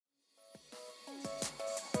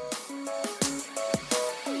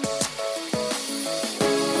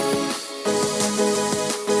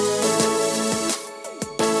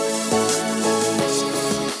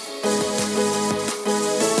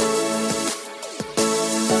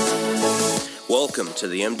Welcome to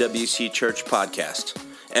the MWC Church podcast.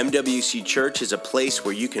 MWC Church is a place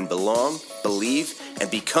where you can belong, believe,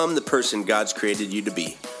 and become the person God's created you to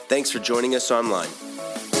be. Thanks for joining us online.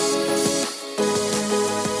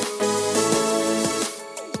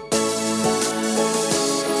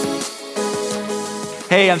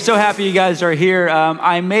 Hey, I'm so happy you guys are here.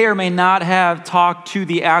 I may or may not have talked to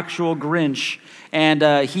the actual Grinch,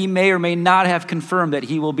 and he may or may not have confirmed that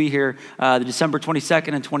he will be here the December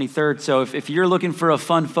 22nd and 23rd. So if you're looking for a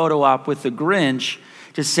fun photo op with the Grinch,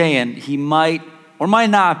 just saying, he might or might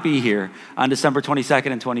not be here on December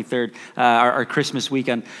 22nd and 23rd, our Christmas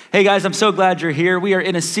weekend. Hey guys, I'm so glad you're here. We are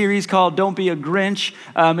in a series called Don't Be a Grinch.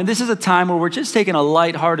 And this is a time where we're just taking a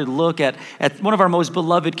lighthearted look at one of our most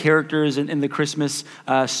beloved characters in the Christmas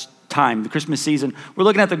time, the Christmas season. We're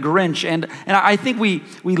looking at the Grinch, and I think we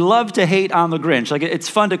love to hate on the Grinch. Like, it's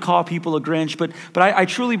fun to call people a Grinch, but I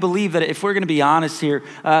truly believe that if we're going to be honest here,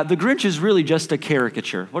 the Grinch is really just a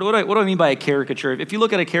caricature. What do I mean by a caricature? If you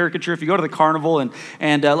look at a caricature, if you go to the carnival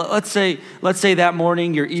and let's say that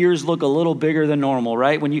morning your ears look a little bigger than normal,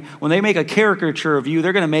 right? When they make a caricature of you,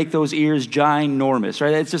 they're going to make those ears ginormous,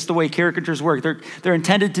 right? It's just the way caricatures work. They're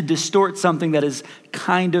intended to distort something that is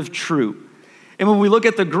kind of true. And when we look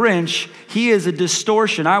at the Grinch, he is a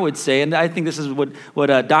distortion, I would say, and I think this is what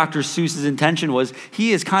Dr. Seuss's intention was.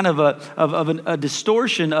 He is kind of a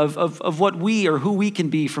distortion of what we or who we can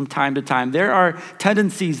be from time to time. There are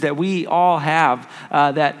tendencies that we all have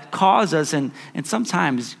that cause us and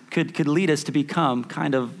sometimes could lead us to become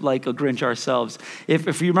kind of like a Grinch ourselves.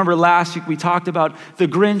 If you remember last week, we talked about the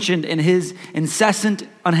Grinch and his incessant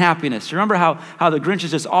unhappiness. Remember how the Grinch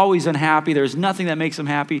is just always unhappy. There's nothing that makes him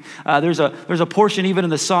happy. There's a portion even in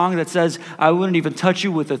the song that says, I wouldn't even touch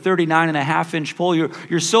you with a 39.5-inch pole.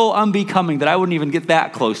 You're so unbecoming that I wouldn't even get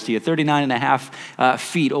that close to you, 39.5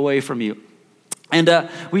 feet away from you. And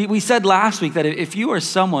we said last week that if you are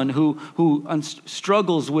someone who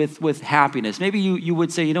struggles with happiness, maybe you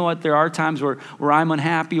would say, you know what, there are times where I'm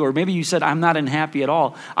unhappy, or maybe you said, I'm not unhappy at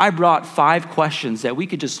all. I brought 5 questions that we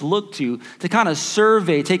could just look to kind of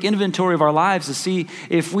survey, take inventory of our lives to see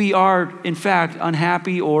if we are, in fact,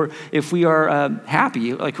 unhappy or if we are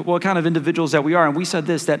happy, like what kind of individuals that we are. And we said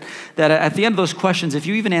this, that at the end of those questions, if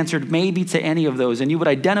you even answered maybe to any of those, and you would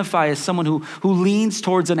identify as someone who leans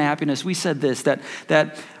towards unhappiness, we said this, that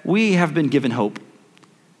we have been given hope.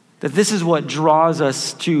 That this is what draws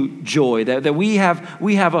us to joy. That we have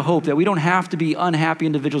a hope. That we don't have to be unhappy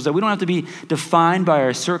individuals. That we don't have to be defined by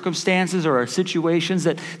our circumstances or our situations.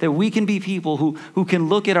 That we can be people who can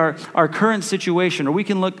look at our current situation, or we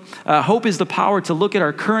can look. Hope is the power to look at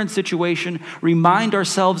our current situation, remind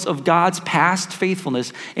ourselves of God's past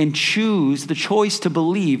faithfulness, and choose the choice to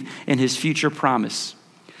believe in His future promise.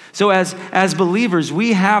 So as believers,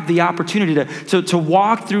 we have the opportunity to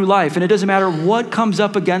walk through life, and it doesn't matter what comes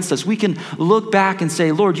up against us. We can look back and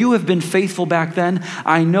say, Lord, you have been faithful back then.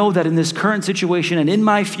 I know that in this current situation and in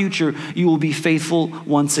my future, you will be faithful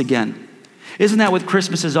once again. Isn't that what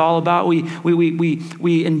Christmas is all about?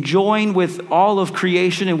 We enjoin with all of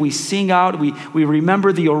creation, and we sing out. We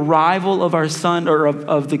remember the arrival of our Son, or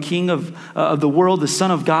of the King of the world, the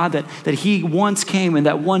Son of God, that He once came and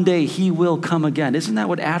that one day He will come again. Isn't that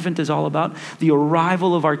what Advent is all about? The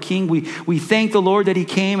arrival of our King. We thank the Lord that He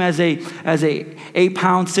came as a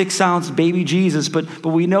 8-pound, 6-ounce baby Jesus, but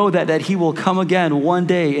we know that He will come again one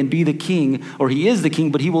day and be the King, or He is the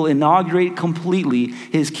King, but He will inaugurate completely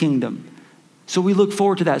His kingdom. So we look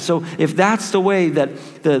forward to that. So if that's the way that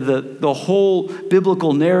the whole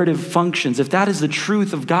biblical narrative functions, if that is the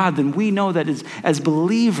truth of God, then we know that as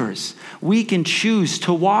believers, we can choose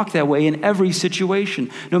to walk that way in every situation.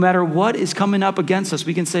 No matter what is coming up against us,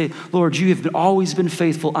 we can say, Lord, you have always been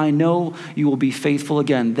faithful. I know you will be faithful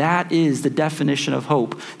again. That is the definition of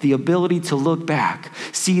hope, the ability to look back,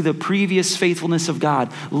 see the previous faithfulness of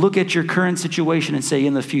God, look at your current situation and say,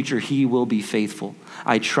 in the future, He will be faithful.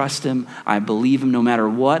 I trust Him. I believe Him. No matter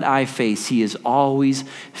what I face, He is always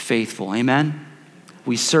faithful. Amen?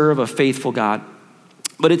 We serve a faithful God.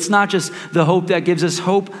 But it's not just the hope that gives us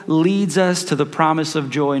hope, leads us to the promise of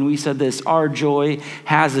joy. And we said this, our joy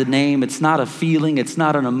has a name. It's not a feeling. It's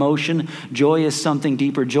not an emotion. Joy is something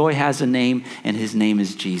deeper. Joy has a name, and His name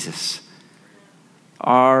is Jesus.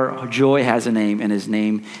 Our joy has a name, and His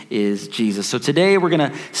name is Jesus. So today we're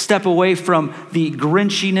going to step away from the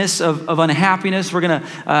Grinchiness of unhappiness. We're going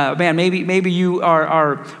to, maybe you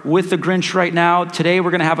are with the Grinch right now. Today we're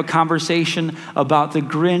going to have a conversation about the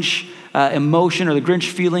Grinch emotion, or the Grinch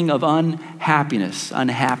feeling of unhappiness.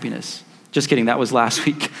 Just kidding, that was last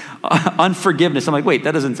week. Unforgiveness. I'm like, wait,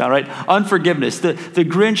 that doesn't sound right. Unforgiveness, the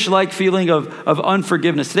Grinch-like feeling of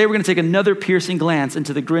unforgiveness. Today we're going to take another piercing glance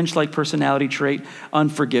into the Grinch-like personality trait,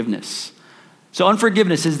 unforgiveness. So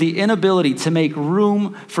unforgiveness is the inability to make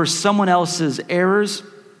room for someone else's errors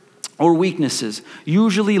or weaknesses,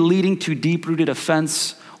 usually leading to deep-rooted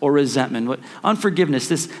offense or resentment. Unforgiveness,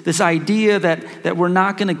 this idea that we're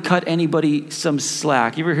not going to cut anybody some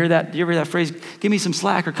slack. You ever hear that? You ever hear that phrase? Give me some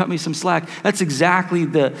slack or cut me some slack. That's exactly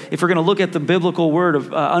if we're going to look at the biblical word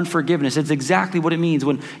of unforgiveness, it's exactly what it means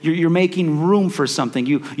when you're making room for something.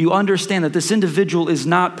 You understand that this individual is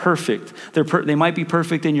not perfect. They might be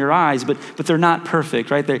perfect in your eyes, but they're not perfect,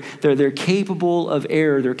 right? They're capable of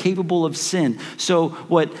error. They're capable of sin. So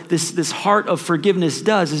what this heart of forgiveness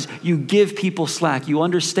does is you give people slack. You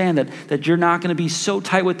understand that you're not going to be so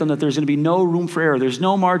tight with them that there's going to be no room for error. There's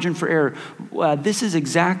no margin for error. This is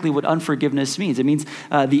exactly what unforgiveness means. It means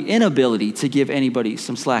the inability to give anybody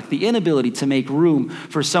some slack, the inability to make room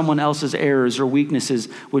for someone else's errors or weaknesses,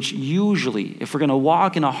 which usually, if we're going to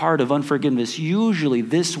walk in a heart of unforgiveness, usually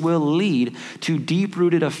this will lead to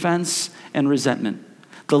deep-rooted offense and resentment.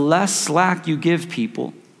 The less slack you give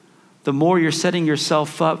people, the more you're setting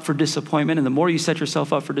yourself up for disappointment, and the more you set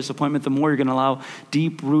yourself up for disappointment, the more you're going to allow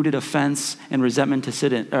deep-rooted offense and resentment to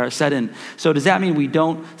set in. So does that mean we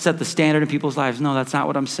don't set the standard in people's lives? No, that's not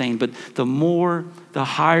what I'm saying. But the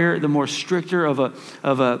higher, the more stricter of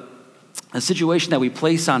a situation that we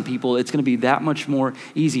place on people, it's going to be that much more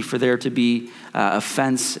easy for there to be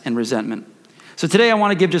offense and resentment. So today I want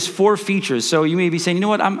to give just 4 features. So you may be saying, you know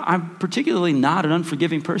what, I'm particularly not an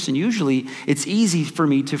unforgiving person. Usually it's easy for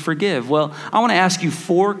me to forgive. Well, I want to ask you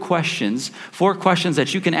 4 questions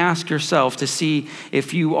that you can ask yourself to see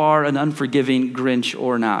if you are an unforgiving Grinch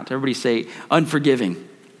or not. Everybody say unforgiving.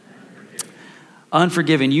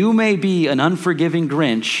 Unforgiving. You may be an unforgiving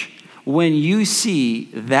Grinch when you see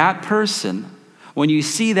that person,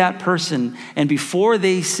 and before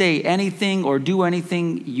they say anything or do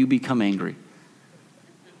anything, you become angry.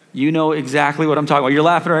 You know exactly what I'm talking about. You're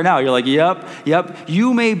laughing right now. You're like, yep.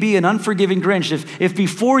 You may be an unforgiving Grinch if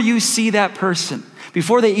before you see that person,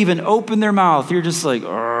 before they even open their mouth, you're just like,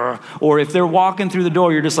 "Argh." Or if they're walking through the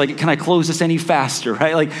door, you're just like, can I close this any faster,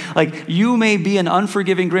 right? Like you may be an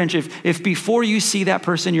unforgiving Grinch if before you see that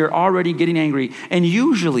person, you're already getting angry. And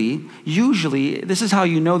usually, this is how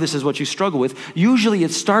you know this is what you struggle with. Usually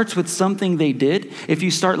it starts with something they did. If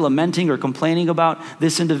you start lamenting or complaining about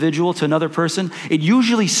this individual to another person, it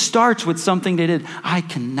usually starts with something they did. I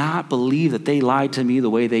cannot believe that they lied to me the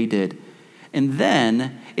way they did. And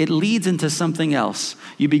then it leads into something else.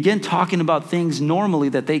 You begin talking about things normally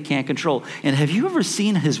that they can't control. And have you ever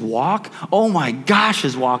seen his walk? Oh my gosh,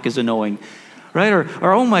 his walk is annoying. Right?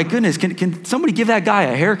 Or oh my goodness, can somebody give that guy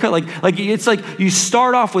a haircut? Like it's like you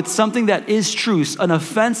start off with something that is true, an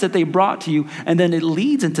offense that they brought to you, and then it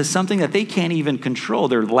leads into something that they can't even control,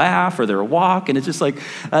 their laugh or their walk. And it's just like,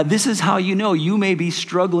 this is how you know you may be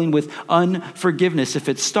struggling with unforgiveness. If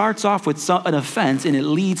it starts off with an offense and it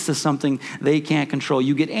leads to something they can't control,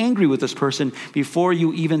 you get angry with this person before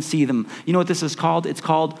you even see them. You know what this is called? It's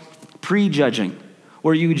called prejudging,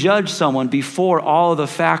 where you judge someone before all of the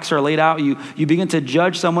facts are laid out. You begin to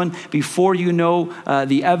judge someone before you know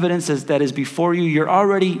the evidence that is before you. You're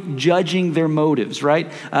already judging their motives,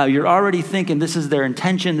 right? You're already thinking this is their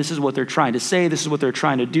intention, this is what they're trying to say, this is what they're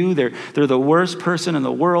trying to do. They're the worst person in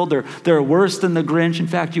the world. They're worse than the Grinch. In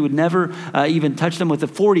fact, you would never even touch them with a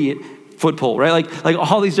 40-foot pole, right? Like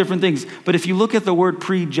all these different things. But if you look at the word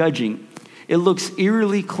prejudging, it looks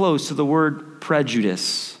eerily close to the word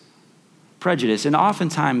prejudice. Prejudice. And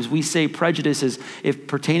oftentimes we say prejudice is if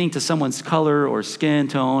pertaining to someone's color or skin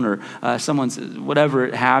tone or someone's whatever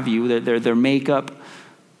have you, their makeup.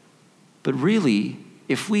 But really,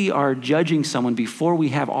 if we are judging someone before we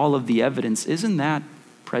have all of the evidence, isn't that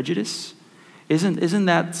prejudice? Isn't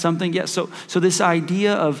that something? Yeah. So this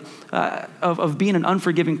idea of being an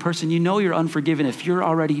unforgiving person, you know you're unforgiven if you're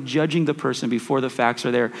already judging the person before the facts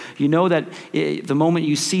are there. You know that the moment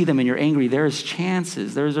you see them and you're angry, there's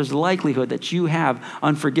chances, there's likelihood that you have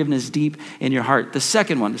unforgiveness deep in your heart. The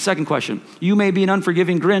second question, you may be an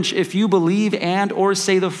unforgiving Grinch if you believe and or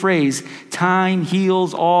say the phrase, time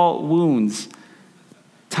heals all wounds.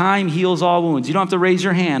 Time heals all wounds. You don't have to raise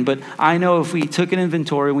your hand, but I know if we took an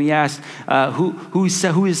inventory and we asked who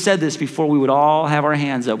has said this before, we would all have our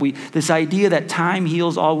hands up. This idea that time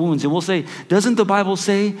heals all wounds. And we'll say, doesn't the Bible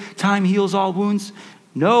say time heals all wounds?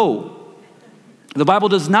 No. The Bible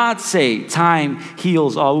does not say time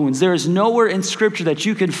heals all wounds. There is nowhere in Scripture that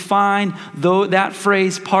you can find that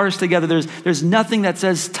phrase parsed together. There's nothing that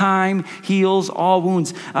says time heals all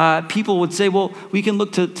wounds. People would say, well, we can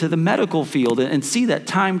look to the medical field and see that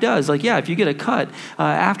time does. Like, yeah, if you get a cut,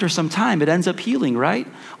 after some time, it ends up healing, right?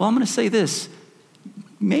 Well, I'm going to say this.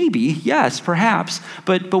 Maybe, yes, perhaps.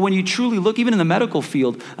 But when you truly look, even in the medical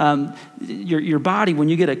field, your body, when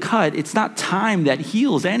you get a cut, it's not time that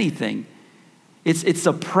heals anything. It's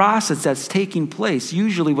a process that's taking place.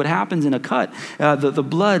 Usually what happens in a cut, the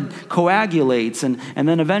blood coagulates and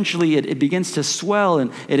then eventually it begins to swell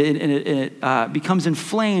and it becomes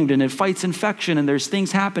inflamed and it fights infection and there's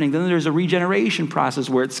things happening. Then there's a regeneration process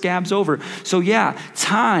where it scabs over. So yeah,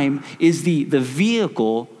 time is the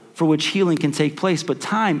vehicle for which healing can take place, but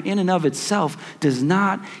time in and of itself does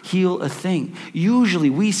not heal a thing. Usually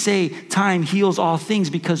we say time heals all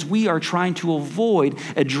things because we are trying to avoid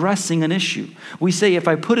addressing an issue. We say if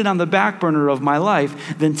I put it on the back burner of my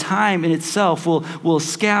life, then time in itself will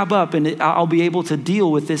scab up and I'll be able to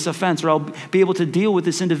deal with this offense, or I'll be able to deal with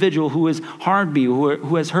this individual who has harmed me,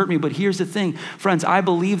 who has hurt me. But here's the thing, friends, I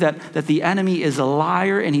believe that the enemy is a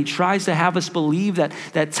liar and he tries to have us believe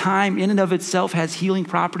that time in and of itself has healing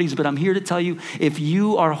properties. But I'm here to tell you, if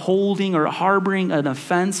you are holding or harboring an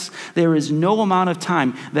offense, there is no amount of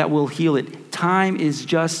time that will heal it. Time is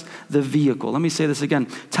just the vehicle. Let me say this again.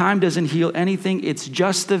 Time doesn't heal anything. It's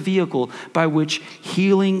just the vehicle by which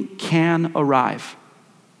healing can arrive.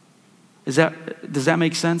 Does that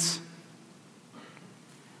make sense?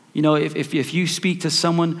 You know, if you speak to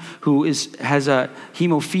someone who has a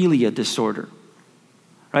hemophilia disorder,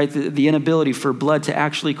 right? The inability for blood to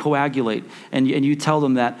actually coagulate. And you tell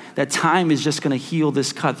them that time is just going to heal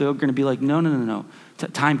this cut. They're going to be like, no.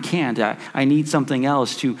 Time can't. I need something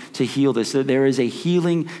else to heal this. There is a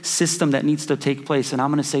healing system that needs to take place. And I'm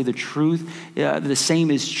going to say the truth. The same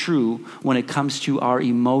is true when it comes to our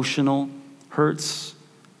emotional hurts,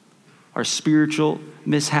 our spiritual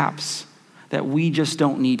mishaps, that we just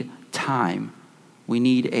don't need time. We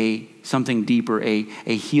need something deeper, a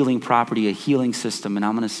healing property, a healing system. And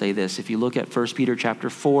I'm going to say this. If you look at 1 Peter chapter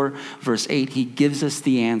 4, verse 8, he gives us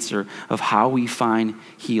the answer of how we find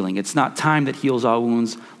healing. It's not time that heals all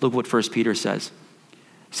wounds. Look what 1 Peter says.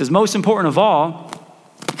 He says, most important of all,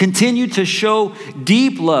 continue to show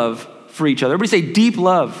deep love for each other. Everybody say deep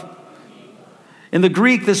love. In the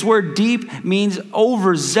Greek, this word deep means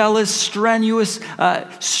overzealous, strenuous,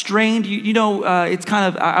 strained. It's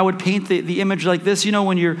kind of, I would paint the image like this. You know,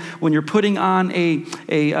 when you're putting on a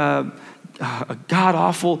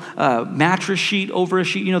god-awful mattress sheet over a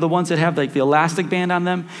sheet, you know, the ones that have like the elastic band on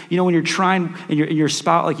them. You know, when you're trying, and your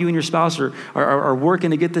spouse, like you and your spouse are working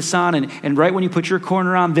to get this on, and right when you put your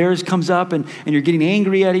corner on, theirs comes up, and you're getting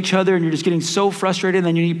angry at each other, and you're just getting so frustrated, and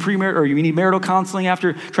then you need marital counseling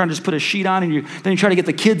after trying to just put a sheet on, and then you try to get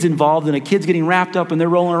the kids involved, and a kid's getting wrapped up, and they're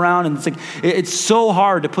rolling around, and it's so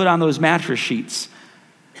hard to put on those mattress sheets.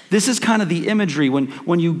 This is kind of the imagery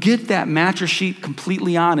when you get that mattress sheet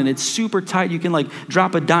completely on and it's super tight, you can like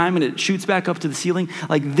drop a dime and it shoots back up to the ceiling.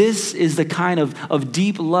 Like this is the kind of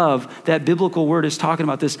deep love that biblical word is talking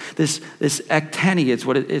about. This ekteni,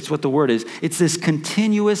 it's what the word is. It's this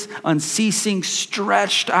continuous, unceasing,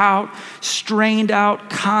 stretched out, strained out,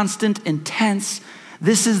 constant, intense.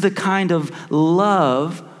 This is the kind of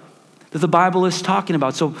love that the Bible is talking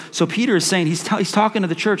about. So Peter is saying, he's talking to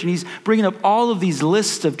the church and he's bringing up all of these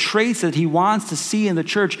lists of traits that he wants to see in the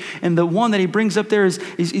church. And the one that he brings up there is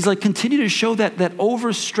he's like, continue to show that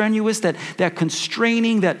over strenuous, that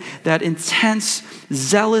constraining, that intense,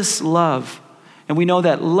 zealous love. And we know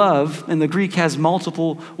that love in the Greek has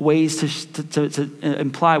multiple ways to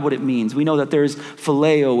imply what it means. We know that there's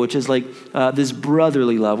phileo, which is like this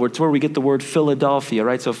brotherly love. It's where we get the word Philadelphia,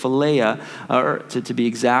 right? So philia, to be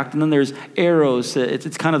exact. And then there's eros.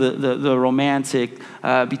 It's kind of the romantic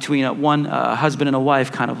between one husband and a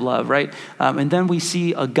wife kind of love, right? And then we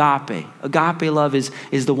see agape. Agape love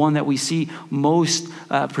is the one that we see most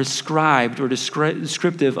prescribed or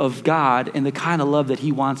descriptive of God and the kind of love that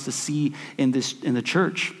he wants to see in the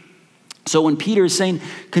church. So when Peter is saying,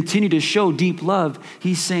 continue to show deep love,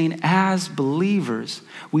 he's saying as believers,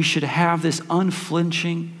 we should have this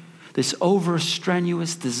unflinching, this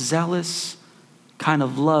over-strenuous, this zealous kind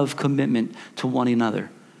of love commitment to one another.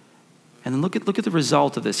 And then look at the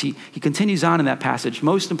result of this. He continues on in that passage.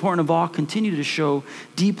 Most important of all, continue to show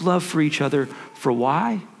deep love for each other. For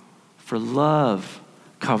why? For love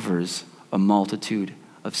covers a multitude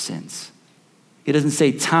of sins. It doesn't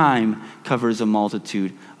say time covers a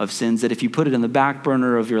multitude of sins, that if you put it in the back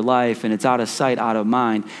burner of your life and it's out of sight, out of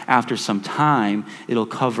mind, after some time, it'll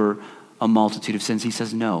cover a multitude of sins. He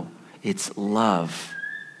says, no, It's love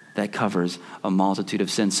that covers a multitude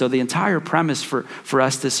of sins. So the entire premise for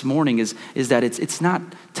us this morning is that it's not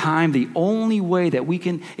time. The only way that we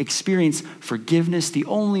can experience forgiveness, the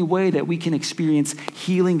only way that we can experience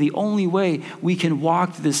healing, the only way we can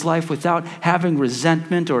walk through this life without having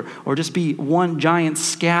resentment or just be one giant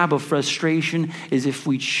scab of frustration is if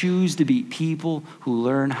we choose to be people who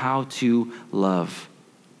learn how to love.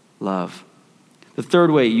 Love. The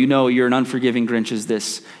third way you know you're an unforgiving Grinch is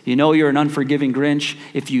this. You know you're an unforgiving Grinch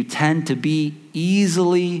if you tend to be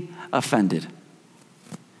easily offended.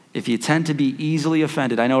 If you tend to be easily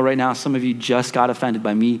offended. I know right now some of you just got offended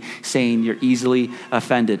by me saying you're easily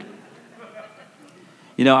offended.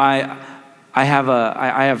 You know, I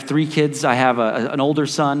have 3 kids. I have an older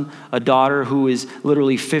son, a daughter who is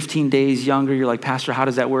literally 15 days younger. You're like, Pastor, how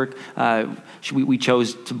does that work? We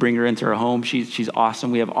chose to bring her into our home. She's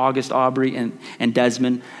awesome. We have August, Aubrey, and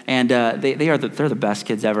Desmond, and they're the best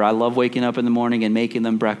kids ever. I love waking up in the morning and making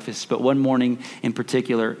them breakfast. But one morning in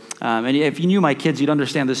particular, and if you knew my kids, you'd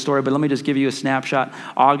understand this story. But let me just give you a snapshot.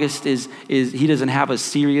 August is he doesn't have a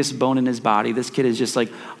serious bone in his body. This kid is just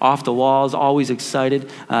like off the walls, always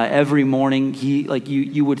excited. Every morning, he like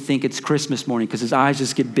you would think it's Christmas morning because his eyes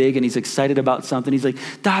just get big and he's excited about something. He's like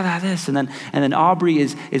this, and then Aubrey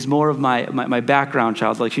is more of my background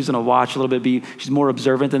child. Like she's gonna watch a little bit, she's more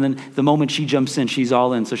observant, and then the moment she jumps in, she's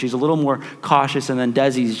all in. So she's a little more cautious. And then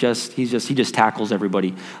Desi's he just tackles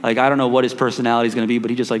everybody. Like I don't know what his personality is gonna be, but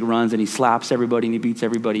he just like runs and he slaps everybody and he beats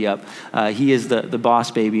everybody up. He is the boss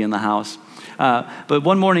baby in the house. But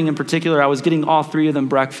one morning in particular, I was getting all 3 of them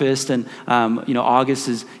breakfast, and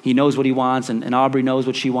August he knows what he wants, and Aubrey knows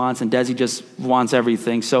what she wants, and Desi just wants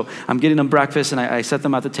everything. So I'm getting them breakfast, and I set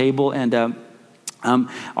them at the table, and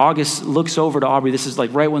August looks over to Aubrey. This is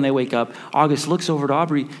like right when they wake up. August looks over to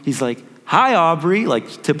Aubrey. He's like, "Hi, Aubrey,"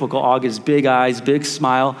 like typical August, big eyes, big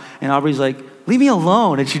smile, and Aubrey's like, "Leave me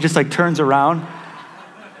alone," and she just like turns around.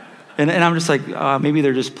 And I'm just like, maybe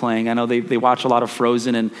they're just playing. I know they watch a lot of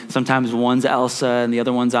Frozen, and sometimes one's Elsa and the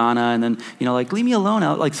other one's Anna, and then, like, leave me alone.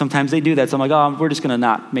 Like sometimes they do that. So I'm like, we're just going to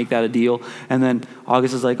not make that a deal. And then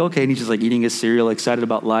August is like, okay. And he's just like eating his cereal, excited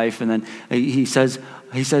about life. And then he says,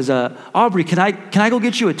 Aubrey, can I go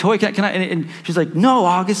get you a toy? Can I? And she's like, no,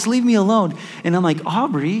 August, leave me alone. And I'm like,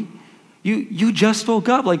 Aubrey, you just woke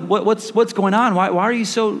up. Like, what's going on? Why are you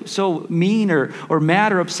so mean or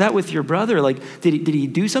mad or upset with your brother? Like, did he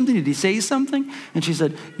do something? Did he say something? And she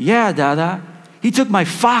said, yeah, Dada. He took my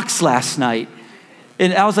fox last night.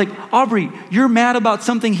 And I was like, Aubrey, you're mad about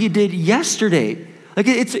something he did yesterday. Like,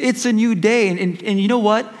 it's a new day. And you know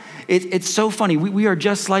what? It's so funny. We are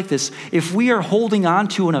just like this. If we are holding on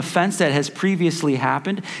to an offense that has previously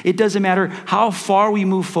happened, it doesn't matter how far we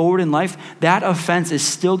move forward in life, that offense is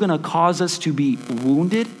still going to cause us to be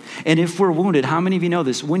wounded. And if we're wounded, how many of you know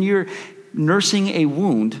this? When you're nursing a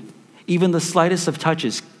wound, even the slightest of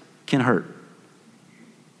touches can hurt.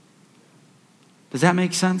 Does that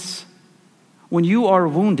make sense? When you are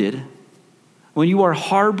wounded, when you are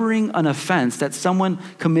harboring an offense that someone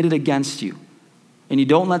committed against you, and you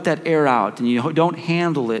don't let that air out, and you don't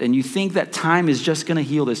handle it, and you think that time is just going to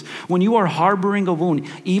heal this. When you are harboring a wound,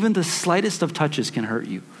 even the slightest of touches can hurt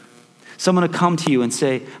you. Someone will come to you and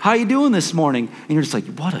say, how you doing this morning? And you're just like,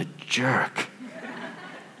 what a jerk.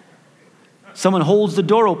 Someone holds the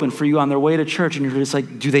door open for you on their way to church, and you're just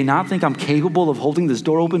like, do they not think I'm capable of holding this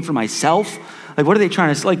door open for myself? Like, what are they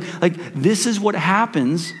trying to say? Like this is what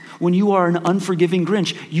happens when you are an unforgiving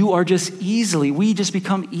Grinch. We just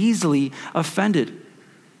become easily offended.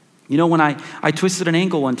 You know, when I twisted an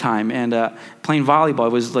ankle one time and playing volleyball,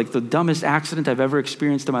 it was like the dumbest accident I've ever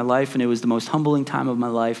experienced in my life, and it was the most humbling time of my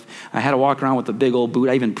life. I had to walk around with a big old boot.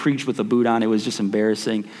 I even preached with a boot on. It was just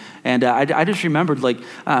embarrassing. And I just remembered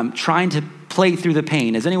trying to play through the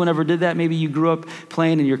pain. Has anyone ever did that? Maybe you grew up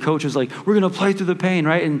playing and your coach was like, we're going to play through the pain,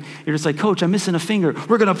 right? And you're just like, Coach, I'm missing a finger.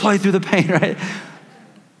 We're going to play through the pain, right?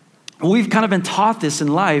 We've kind of been taught this in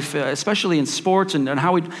life, especially in sports, and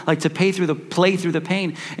how we like to play through the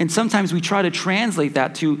pain. And sometimes we try to translate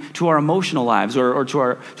that to our emotional lives or to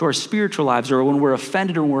our spiritual lives, or when we're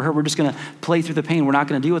offended or when we're hurt, we're just going to play through the pain. We're not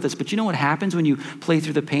going to deal with this. But you know what happens when you play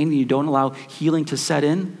through the pain and you don't allow healing to set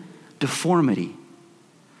in? Deformity.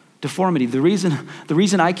 The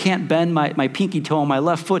reason I can't bend my pinky toe on my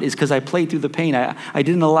left foot is because I played through the pain. I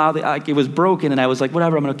didn't allow it was broken, and I was like,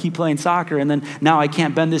 whatever, I'm going to keep playing soccer, and then now I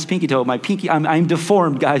can't bend this pinky toe. My pinky, I'm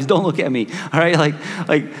deformed, guys. Don't look at me. All right,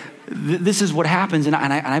 this is what happens, and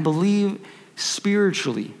I believe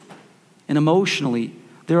spiritually and emotionally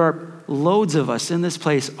there are loads of us in this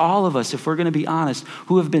place, all of us, if we're going to be honest,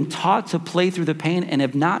 who have been taught to play through the pain and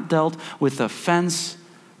have not dealt with offense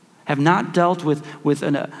have not dealt with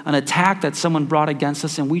an attack that someone brought against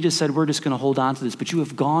us and we just said, we're just going to hold on to this. But you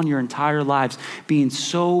have gone your entire lives being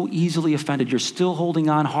so easily offended. You're still holding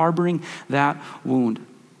on, harboring that wound.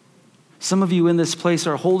 Some of you in this place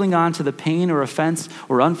are holding on to the pain or offense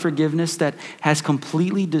or unforgiveness that has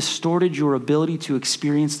completely distorted your ability to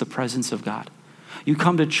experience the presence of God. You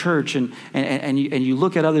come to church and you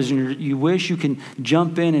look at others and you wish you can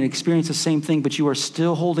jump in and experience the same thing, but you are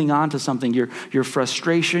still holding on to something. Your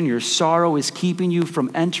frustration, your sorrow is keeping you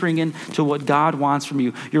from entering into what God wants from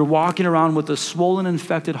you. You're walking around with a swollen,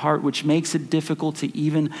 infected heart, which makes it difficult to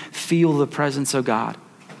even feel the presence of God.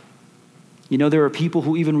 You know, there are people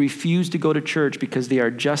who even refuse to go to church because they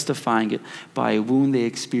are justifying it by a wound they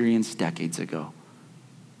experienced decades ago.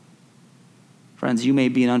 Friends, you may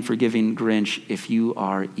be an unforgiving Grinch if you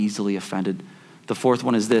are easily offended. The fourth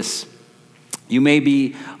one is this. You may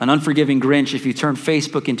be an unforgiving Grinch if you turn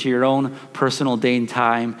Facebook into your own personal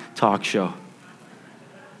daytime talk show.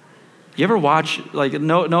 You ever watch, like,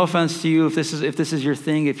 no offense to you if this is your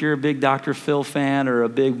thing, if you're a big Dr. Phil fan or a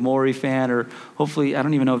big Maury fan, or hopefully, I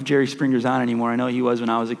don't even know if Jerry Springer's on anymore. I know he was when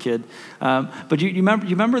I was a kid. But you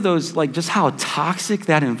remember those, like, just how toxic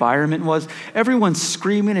that environment was? Everyone's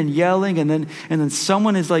screaming and yelling, and then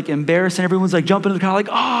someone is like embarrassed, and everyone's like jumping in the car, like,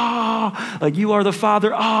 oh, like you are the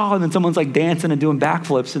Father, oh, and then someone's like dancing and doing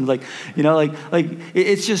backflips, and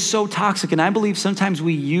it's just so toxic. And I believe sometimes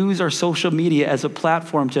we use our social media as a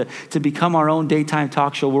platform to become our own daytime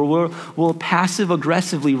talk show where we'll passive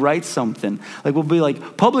aggressively write something. Like we'll be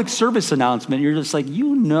like, public service announcement. You're just like,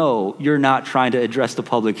 you know, you're not trying to address the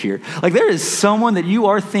public here. Like there is someone that you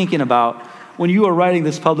are thinking about when you are writing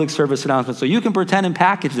this public service announcement. So you can pretend and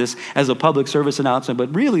package this as a public service announcement,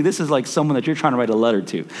 but really this is like someone that you're trying to write a letter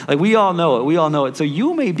to. Like we all know it. So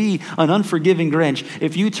you may be an unforgiving Grinch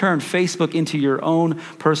if you turn Facebook into your own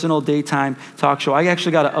personal daytime talk show. I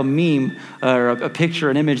actually got a meme or a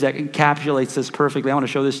picture, an image that encapsulates this perfectly. I want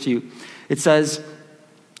to show this to you. It says,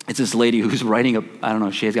 it's this lady who's writing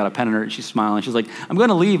she has got a pen in her, she's smiling. She's like, I'm going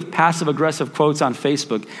to leave passive-aggressive quotes on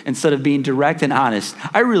Facebook instead of being direct and honest.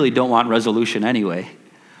 I really don't want resolution anyway.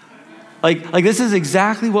 Like this is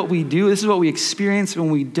exactly what we do. This is what we experience when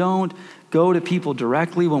we don't go to people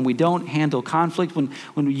directly, when we don't handle conflict, when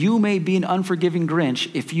you may be an unforgiving Grinch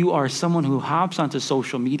if you are someone who hops onto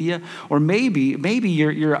social media, or maybe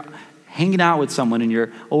you're hanging out with someone and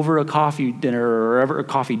you're over a coffee dinner or a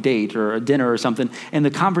coffee date or a dinner or something, and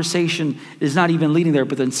the conversation is not even leading there,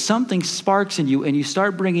 but then something sparks in you and you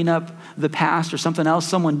start bringing up the past or something else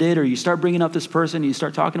someone did, or you start bringing up this person, and you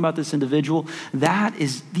start talking about this individual.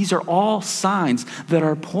 These are all signs that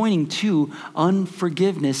are pointing to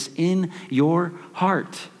unforgiveness in your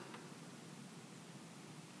heart.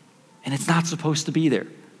 And it's not supposed to be there.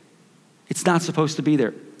 It's not supposed to be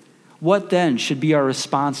there. What then should be our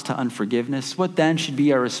response to unforgiveness? What then should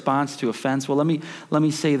be our response to offense? Well, let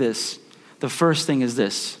me say this. The first thing is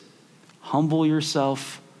this: humble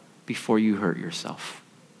yourself before you hurt yourself.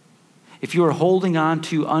 If you are holding on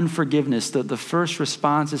to unforgiveness, the first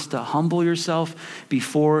response is to humble yourself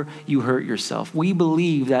before you hurt yourself. We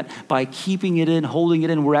believe that by keeping it in, holding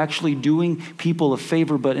it in, we're actually doing people a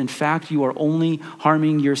favor, but in fact, you are only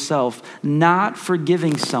harming yourself. Not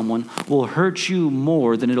forgiving someone will hurt you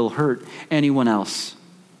more than it'll hurt anyone else.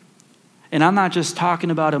 And I'm not just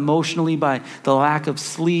talking about emotionally by the lack of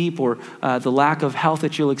sleep or the lack of health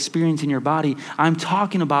that you'll experience in your body. I'm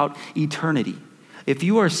talking about eternity. If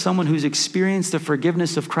you are someone who's experienced the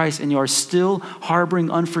forgiveness of Christ and you are still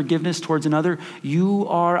harboring unforgiveness towards another, you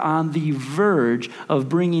are on the verge of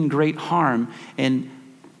bringing great harm and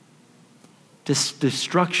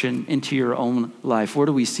destruction into your own life. Where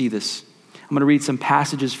do we see this? I'm going to read some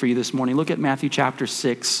passages for you this morning. Look at Matthew chapter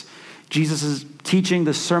 6. Jesus is teaching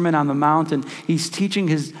the Sermon on the Mount, and he's teaching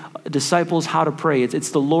his disciples how to pray.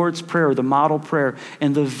 It's the Lord's Prayer, the model prayer.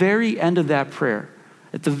 And the very end of that prayer,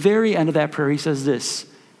 at the very end of that prayer, he says this,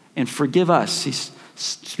 and forgive us. He's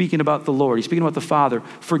speaking about the Lord. He's speaking about the Father.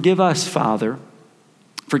 Forgive us, Father.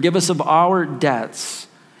 Forgive us of our debts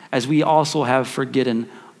as we also have forgiven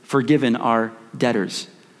our debtors.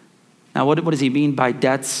 Now, what does he mean by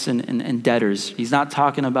debts and debtors? He's not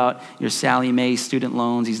talking about your Sally Mae student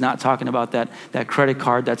loans. He's not talking about that credit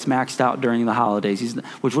card that's maxed out during the holidays,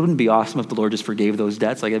 which wouldn't be awesome if the Lord just forgave those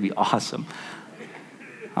debts. Like, that'd be awesome.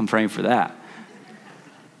 I'm praying for that.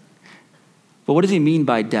 But what does he mean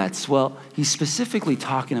by debts? Well, he's specifically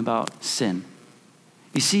talking about sin.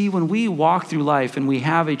 You see, when we walk through life and we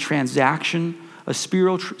have a transaction a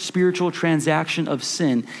spiritual transaction of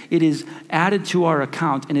sin. It is added to our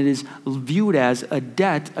account, and it is viewed as a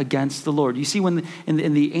debt against the Lord. You see, when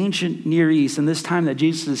in the ancient Near East, in this time that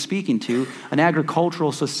Jesus is speaking to, an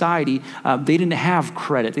agricultural society, they didn't have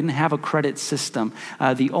credit. They didn't have a credit system.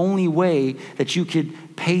 The only way that you could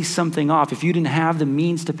pay something off, if you didn't have the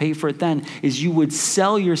means to pay for it then, is you would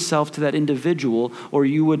sell yourself to that individual, or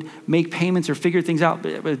you would make payments or figure things out,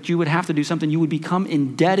 but you would have to do something. You would become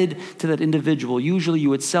indebted to that individual. Usually you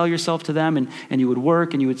would sell yourself to them, and you would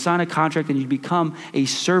work, and you would sign a contract, and you'd become a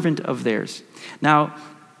servant of theirs. Now,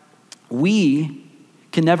 we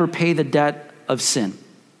can never pay the debt of sin.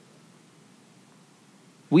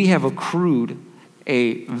 We have accrued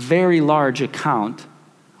a very large account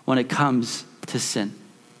when it comes to sin.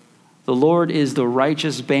 The Lord is the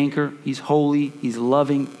righteous banker. He's holy, he's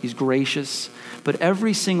loving, he's gracious. But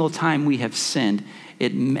every single time we have sinned,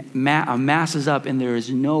 it masses up, and there is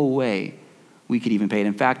no way we could even pay it.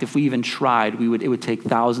 In fact, if we even tried, it would take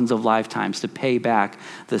thousands of lifetimes to pay back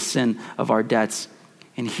the sin of our debts.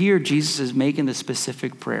 And here Jesus is making the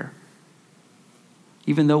specific prayer.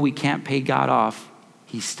 Even though we can't pay God off,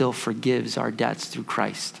 he still forgives our debts through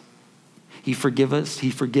Christ. He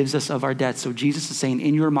forgives us of our debts. So Jesus is saying,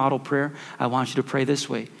 in your model prayer, I want you to pray this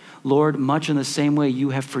way. Lord, much in the same way you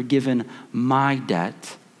have forgiven my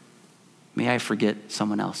debt, may I forget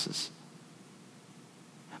someone else's.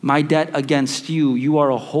 My debt against you, you are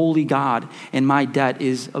a holy God, and my debt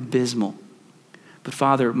is abysmal. But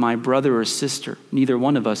Father, my brother or sister, neither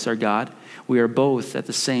one of us are God. We are both at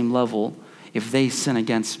the same level. If they sin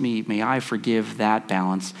against me, may I forgive that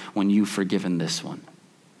balance when you've forgiven this one.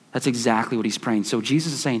 That's exactly what he's praying. So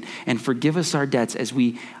Jesus is saying, and forgive us our debts as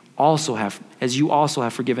you also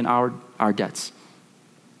have forgiven our debts.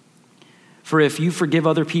 For if you forgive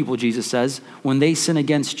other people, Jesus says, when they sin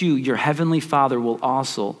against you, your heavenly Father will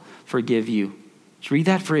also forgive you. Let's read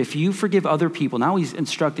that. For if you forgive other people, now he's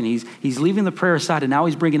instructing, he's leaving the prayer aside, and now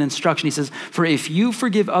he's bringing instruction. He says, for if you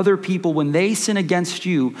forgive other people when they sin against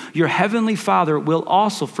you, your heavenly Father will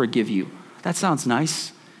also forgive you. That sounds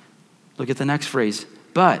nice. Look at the next phrase.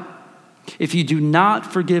 But if you do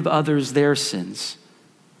not forgive others their sins,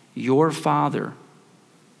 your Father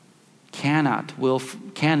cannot,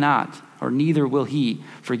 or neither will he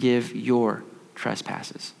forgive your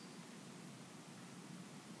trespasses.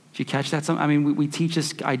 Did you catch that? We teach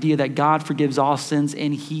this idea that God forgives all sins,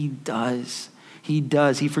 and he does. He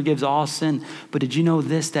does. He forgives all sin. But did you know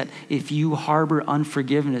this, that if you harbor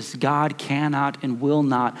unforgiveness, God cannot and will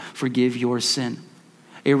not forgive your sin.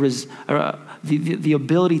 The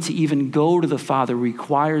ability to even go to the Father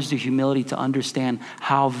requires the humility to understand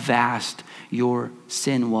how vast your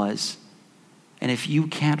sin was. And if you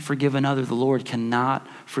can't forgive another, the Lord cannot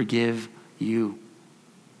forgive you.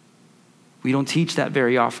 We don't teach that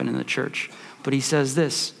very often in the church. But he says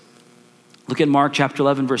this. Look at Mark chapter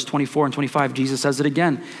 11, verse 24 and 25. Jesus says it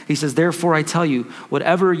again. He says, therefore I tell you,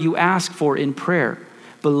 whatever you ask for in prayer,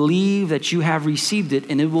 believe that you have received it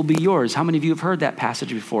and it will be yours. How many of you have heard that passage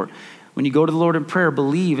before? When you go to the Lord in prayer,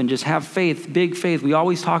 believe and just have faith, big faith. We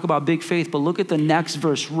always talk about big faith, but look at the next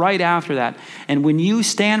verse right after that. And when you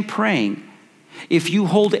stand praying, if you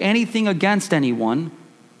hold anything against anyone,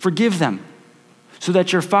 forgive them, so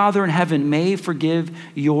that your Father in heaven may forgive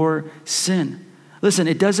your sin. Listen,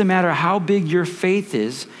 it doesn't matter how big your faith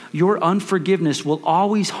is, your unforgiveness will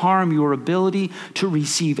always harm your ability to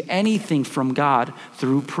receive anything from God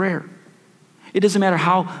through prayer. It doesn't matter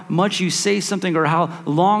how much you say something or how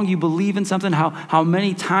long you believe in something, how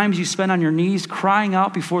many times you spend on your knees crying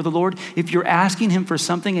out before the Lord. If you're asking him for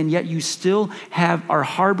something and yet you still are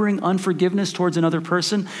harboring unforgiveness towards another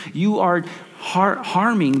person, you are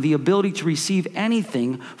harming the ability to receive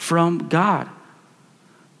anything from God.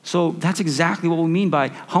 So that's exactly what we mean by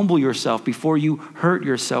humble yourself before you hurt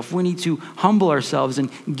yourself. We need to humble ourselves and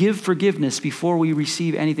give forgiveness before we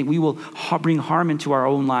receive anything. We will bring harm into our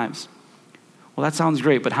own lives. Well, that sounds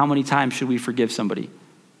great, but how many times should we forgive somebody?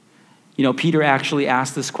 You know, Peter actually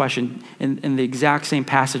asked this question in the exact same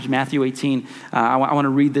passage, Matthew 18. I want to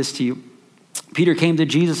read this to you. Peter came to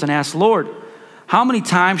Jesus and asked, Lord, how many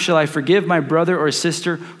times shall I forgive my brother or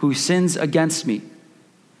sister who sins against me?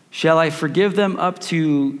 Shall I forgive them up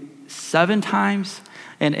to 7 times?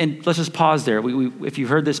 And let's just pause there. If you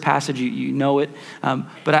heard this passage, you know it.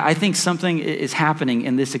 But I think something is happening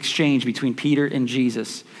in this exchange between Peter and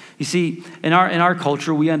Jesus. You see, in our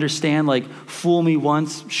culture, we understand like, fool me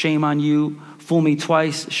once, shame on you. Fool me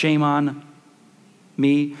twice, shame on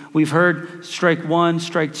me. We've heard strike 1,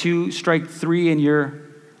 strike 2, strike 3, and you're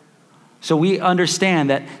So we understand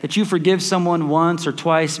that you forgive someone once or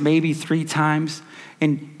twice, maybe 3 times.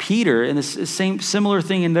 And Peter, and this similar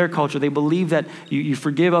thing in their culture, they believe that you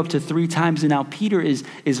forgive up to 3 times. And now Peter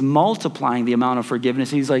is multiplying the amount of forgiveness.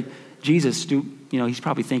 He's like, Jesus, he's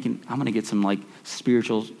probably thinking, I'm going to get some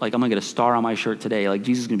spiritual, I'm going to get a star on my shirt today.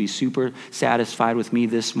 Jesus is going to be super satisfied with me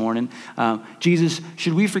this morning. Jesus,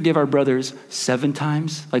 should we forgive our brothers 7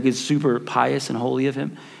 times? It's super pious and holy of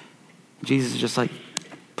him. Jesus is just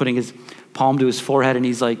putting his palm to his forehead, and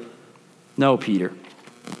he's like, no, Peter.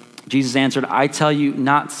 Jesus answered, I tell you,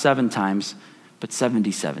 not 7 times, but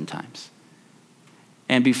 77 times.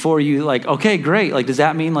 And before you okay, great. Does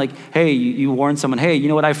that mean hey, you warn someone, hey, you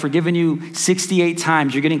know what? I've forgiven you 68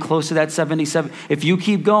 times. You're getting close to that 77. If you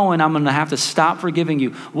keep going, I'm going to have to stop forgiving you.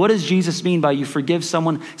 What does Jesus mean by you forgive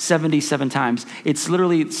someone 77 times? It's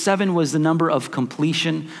literally 7 was the number of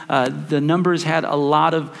completion. The numbers had a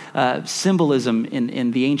lot of symbolism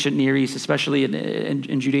in the ancient Near East, especially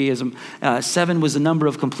in Judaism. 7 was the number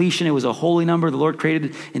of completion. It was a holy number. The Lord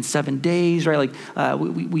created it in 7 days, right?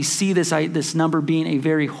 We see this number being a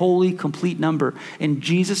very holy, complete number. And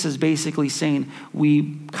Jesus is basically saying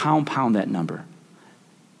we compound that number.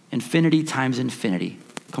 Infinity times infinity.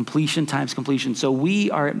 Completion times completion. So we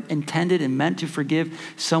are intended and meant to forgive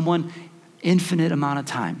someone infinite amount of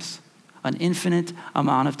times. An infinite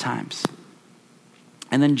amount of times.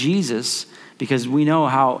 And then Jesus, because we know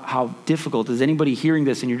how difficult, is anybody hearing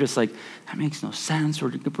this and you're just that makes no sense, or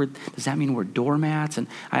does that mean we're doormats? And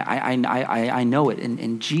I know it.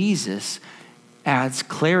 And Jesus adds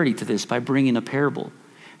clarity to this by bringing a parable.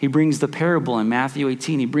 He brings the parable in Matthew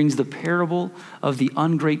 18. He brings the parable of the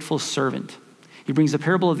ungrateful servant. He brings the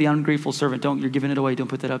parable of the ungrateful servant. You're giving it away. Don't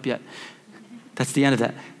put that up yet. That's the end of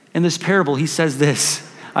that. In this parable, he says this.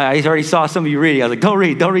 I already saw some of you reading. I was like,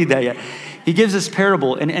 don't read that yet. He gives this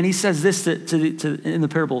parable, and he says this in the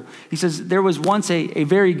parable. He says, there was once a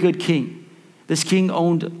very good king. This king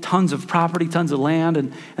owned tons of property, tons of land,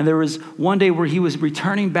 and there was one day where he was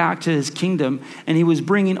returning back to his kingdom, and he was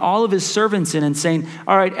bringing all of his servants in and saying,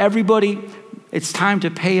 all right, everybody, it's time to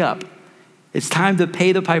pay up. It's time to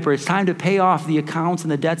pay the piper. It's time to pay off the accounts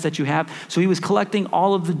and the debts that you have. So he was collecting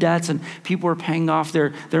all of the debts, and people were paying off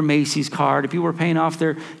their Macy's card, and people were paying off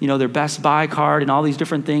their Best Buy card and all these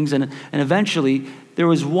different things. And eventually, there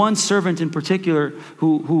was one servant in particular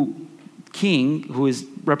who king, who is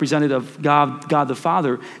representative of God the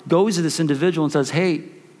Father, goes to this individual and says, hey,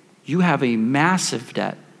 you have a massive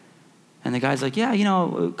debt. And the guy's like, yeah,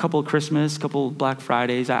 a couple of Christmas, a couple of Black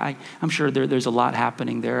Fridays. I'm sure there's a lot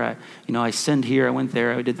happening there. I sinned here, I went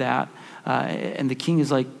there, I did that. And the king is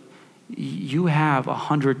like, you have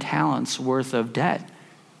 100 talents worth of debt.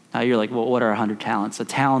 Now you're like, well, what are 100 talents? A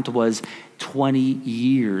talent was 20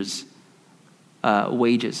 years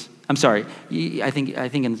wages. I'm sorry, I think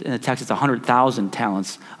in the text it's 100,000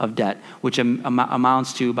 talents of debt, which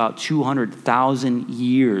amounts to about 200,000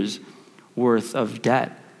 years worth of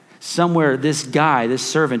debt. Somewhere this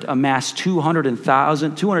servant amassed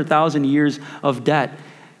 200,000 years of debt,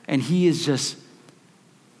 and he is just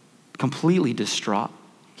completely distraught.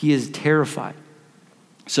 He is terrified.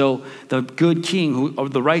 So the good king, or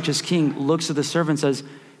the righteous king, looks at the servant and says,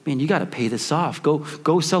 man, you got to pay this off.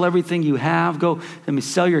 Go sell everything you have.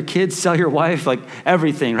 Sell your kids, sell your wife,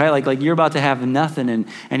 everything, right? Like you're about to have nothing.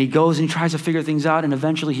 And he goes and he tries to figure things out. And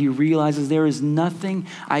eventually he realizes there is nothing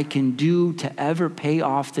I can do to ever pay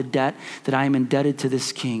off the debt that I am indebted to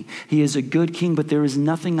this king. He is a good king, but there is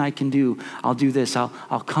nothing I can do. I'll do this. I'll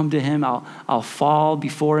come to him. I'll fall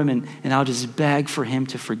before him and I'll just beg for him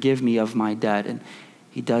to forgive me of my debt. And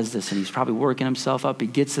he does this, and he's probably working himself up. He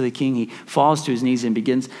gets to the king. He falls to his knees and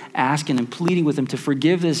begins asking and pleading with him to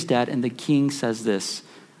forgive this debt. And the king says this,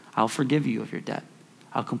 I'll forgive you of your debt.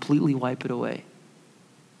 I'll completely wipe it away.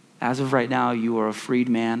 As of right now, you are a freed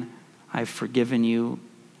man. I've forgiven you.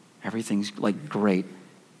 Everything's great.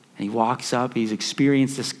 And he walks up. He's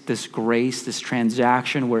experienced this grace, this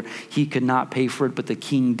transaction where he could not pay for it, but the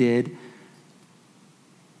king did.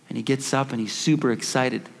 And he gets up and he's super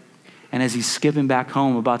excited. And as he's skipping back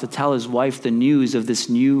home, about to tell his wife the news of this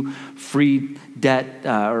new free debt,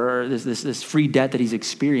 or this free debt that he's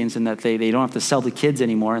experienced, and that they don't have to sell the kids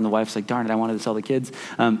anymore. And the wife's like, darn it, I wanted to sell the kids.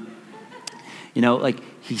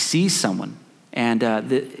 He sees someone, and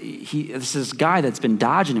this is guy that's been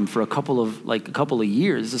dodging him for a couple of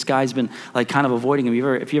years. This guy's been kind of avoiding him.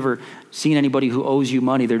 If you ever seen anybody who owes you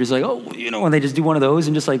money, they're just like, oh, and they just do one of those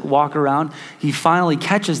and just walk around. He finally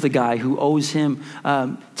catches the guy who owes him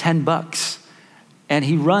 $10. And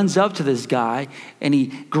he runs up to this guy and he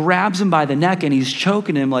grabs him by the neck and he's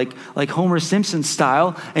choking him like Homer Simpson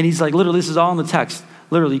style. And he's like, literally, this is all in the text.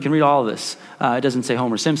 Literally, you can read all of this. It doesn't say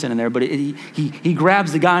Homer Simpson in there, but he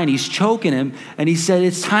grabs the guy and he's choking him, and he said,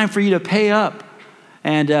 it's time for you to pay up.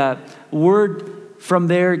 And word from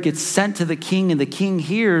there gets sent to the king, and the king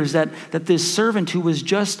hears that this servant who was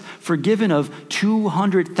just forgiven of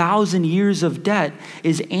 200,000 years of debt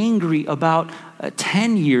is angry about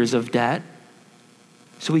 10 years of debt.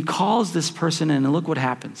 So he calls this person in, and look what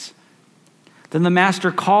happens. Then the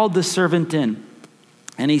master called the servant in,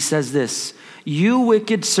 and he says this, you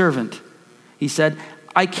wicked servant, he said,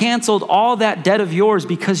 I canceled all that debt of yours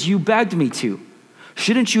because you begged me to.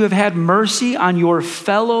 Shouldn't you have had mercy on your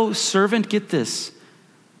fellow servant? Get this.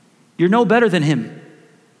 You're no better than him.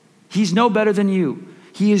 He's no better than you.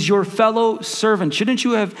 He is your fellow servant. Shouldn't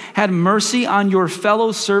you have had mercy on your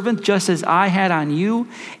fellow servant just as I had on you?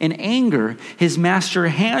 In anger, his master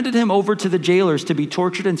handed him over to the jailers to be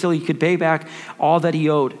tortured until he could pay back all that he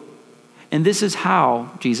owed. And this is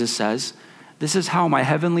how, Jesus says, this is how my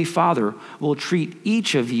heavenly Father will treat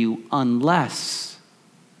each of you unless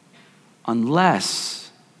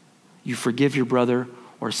you forgive your brother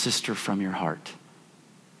or sister from your heart.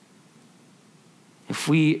 If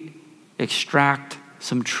we extract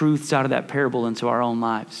some truths out of that parable into our own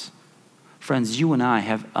lives, friends, you and I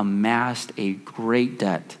have amassed a great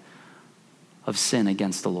debt of sin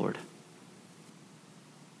against the Lord.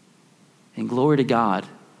 And glory to God,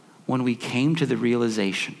 when we came to the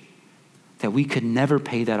realization that we could never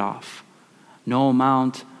pay that off, no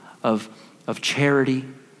amount of charity,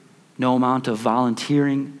 no amount of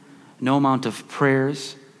volunteering, no amount of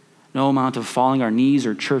prayers, no amount of falling our knees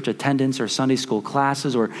or church attendance or Sunday school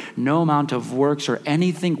classes or no amount of works or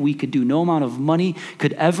anything we could do, no amount of money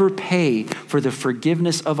could ever pay for the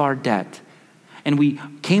forgiveness of our debt. And we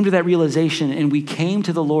came to that realization and we came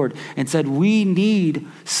to the Lord and said, we need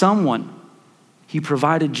someone. He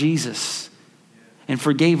provided Jesus and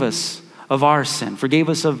forgave us of our sin, forgave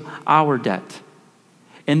us of our debt.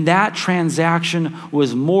 And that transaction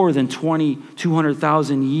was more than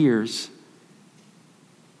 200,000 years.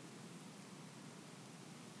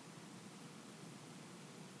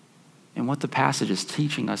 And what the passage is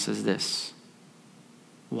teaching us is this.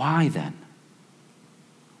 Why then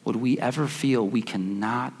would we ever feel we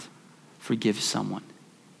cannot forgive someone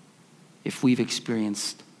if we've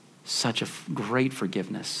experienced such a great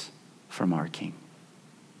forgiveness from our King?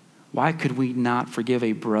 Why could we not forgive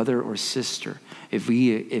a brother or sister if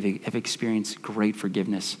we have experienced great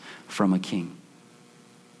forgiveness from a King?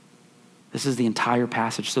 This is the entire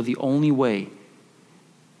passage. So the only way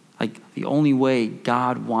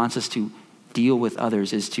God wants us to deal with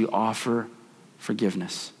others is to offer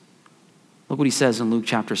forgiveness. Look what he says in Luke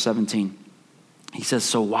chapter 17. He says,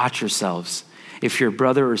 so watch yourselves. If your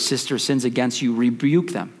brother or sister sins against you,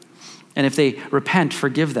 rebuke them. And if they repent,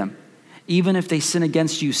 forgive them. Even if they sin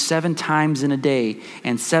against you 7 times in a day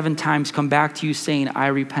and 7 times come back to you saying, I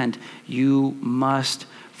repent, you must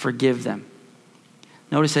forgive them.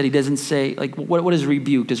 Notice that he doesn't say, what is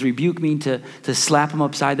rebuke? Does rebuke mean to slap them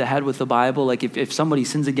upside the head with the Bible? Like if somebody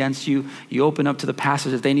sins against you, you open up to the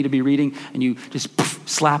passage that they need to be reading and you just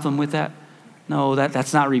slap them with that? No,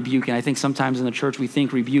 that's not rebuking. I think sometimes in the church we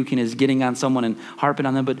think rebuking is getting on someone and harping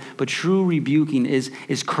on them, but true rebuking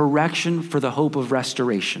is correction for the hope of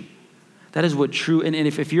restoration. That is what true, and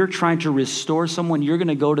if you're trying to restore someone, you're going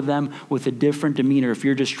to go to them with a different demeanor if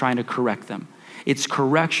you're just trying to correct them. It's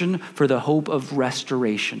correction for the hope of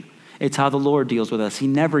restoration. It's how the Lord deals with us. He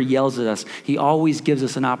never yells at us. He always gives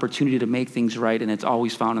us an opportunity to make things right, and it's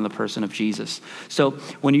always found in the person of Jesus. So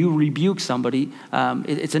when you rebuke somebody,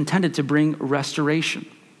 it's intended to bring restoration.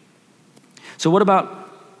 So what about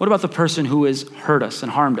the person who has hurt us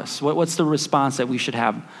and harmed us? What's the response that we should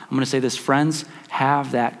have? I'm going to say this, friends,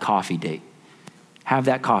 have that coffee date. Have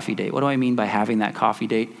that coffee date. What do I mean by having that coffee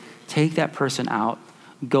date? Take that person out,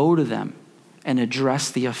 go to them, and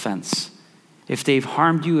address the offense. If they've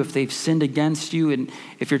harmed you, if they've sinned against you, and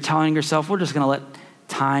if you're telling yourself, we're just going to let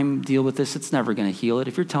time deal with this, it's never going to heal it.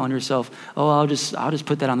 If you're telling yourself, I'll just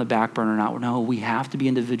put that on the back burner now. No, we have to be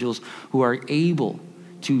individuals who are able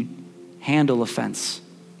to handle offense.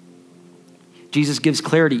 Jesus gives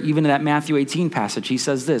clarity even in that Matthew 18 passage. He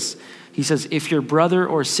says this. He says, if your brother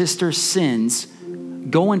or sister sins,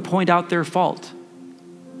 go and point out their fault.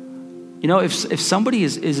 You know, if somebody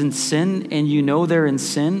is in sin and you know they're in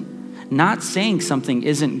sin, not saying something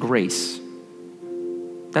isn't grace.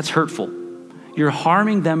 That's hurtful. You're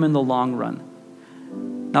harming them in the long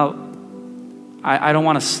run. Now, I don't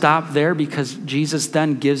want to stop there because Jesus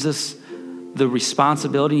then gives us the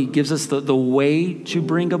responsibility. He gives us the way to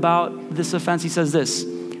bring about this offense. He says this,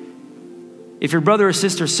 if your brother or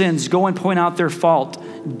sister sins, go and point out their fault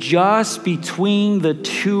just between the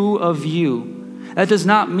two of you. That does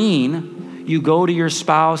not mean you go to your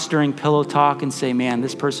spouse during pillow talk and say, man,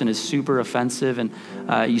 this person is super offensive. And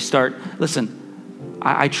you start, listen,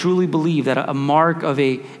 I truly believe that a mark of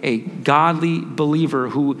a godly believer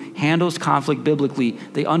who handles conflict biblically,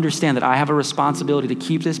 they understand that I have a responsibility to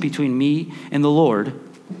keep this between me and the Lord,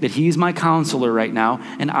 that he's my counselor right now,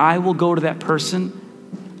 and I will go to that person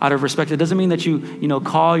out of respect. It doesn't mean that you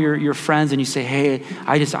call your friends and you say, hey,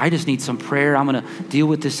 I just need some prayer. I'm going to deal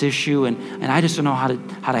with this issue, and I just don't know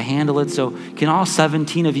how to handle it. So can all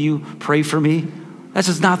 17 of you pray for me? That's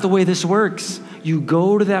just not the way this works. You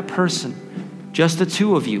go to that person, just the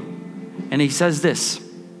two of you. And he says this,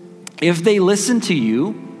 if they listen to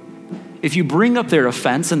you, if you bring up their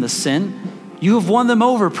offense and the sin, you have won them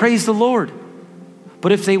over, praise the Lord.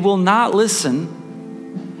 But if they will not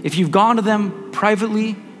listen, if you've gone to them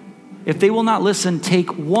privately, if they will not listen,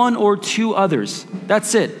 take one or two others.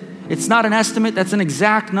 That's it. It's not an estimate, that's an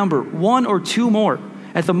exact number. One or two more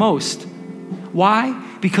at the most. Why?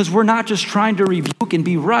 Because we're not just trying to rebuke and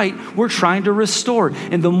be right, we're trying to restore.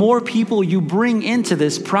 And the more people you bring into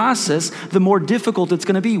this process, the more difficult it's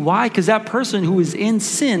going to be. Why? Because that person who is in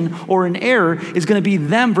sin or in error is going to be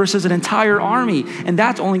them versus an entire army. And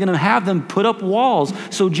that's only going to have them put up walls.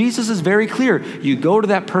 So Jesus is very clear. You go to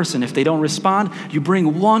that person. If they don't respond, you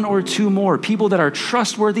bring one or two more. People that are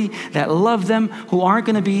trustworthy, that love them, who aren't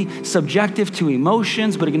going to be subjective to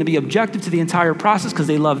emotions, but are going to be objective to the entire process because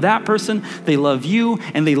they love that person, they love you,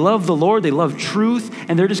 and they love the Lord, they love truth,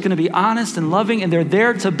 and they're just going to be honest and loving, and they're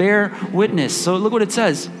there to bear witness. So look what it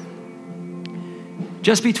says.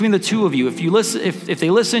 Just between the two of you, if they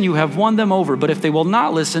listen, you have won them over. But if they will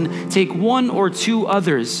not listen, take one or two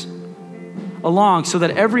others along, so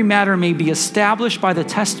that every matter may be established by the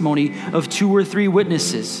testimony of two or three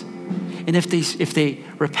witnesses. And if they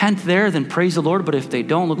repent there, then praise the Lord. But if they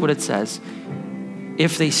don't, look what it says.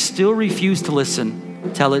 If they still refuse to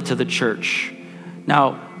listen, tell it to the church.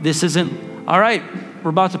 Now, this isn't, all right,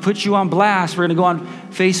 we're about to put you on blast. We're going to go on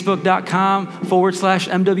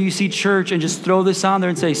facebook.com/MWC Church and just throw this on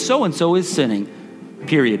there and say, so-and-so is sinning,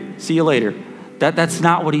 period. See you later. That's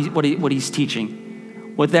not what he's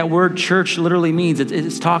teaching. What that word church literally means,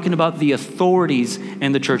 it's talking about the authorities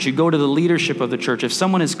in the church. You go to the leadership of the church. If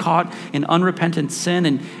someone is caught in unrepentant sin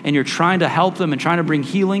and you're trying to help them and trying to bring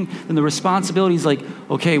healing, then the responsibility is like,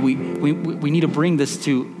 okay, we need to bring this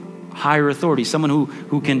to higher authority, someone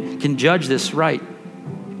who can judge this right.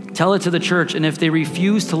 Tell it to the church, and if they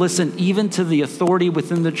refuse to listen even to the authority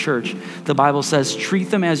within the church, the Bible says,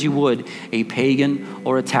 treat them as you would a pagan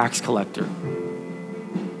or a tax collector.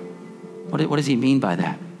 What does he mean by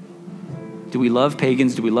that? Do we love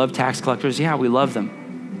pagans? Do we love tax collectors? Yeah, we love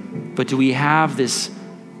them. But do we have this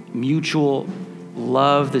mutual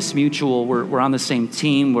love, we're on the same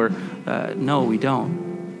team? No, we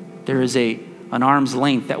don't. There is an arm's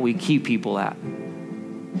length that we keep people at.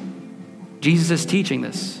 Jesus is teaching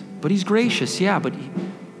this, but he's gracious, yeah, but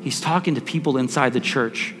he's talking to people inside the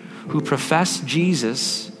church who profess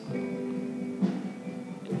Jesus,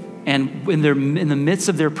 and in the midst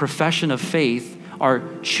of their profession of faith are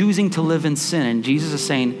choosing to live in sin. And Jesus is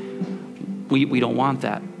saying, we don't want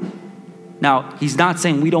that. Now, he's not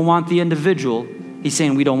saying we don't want the individual, he's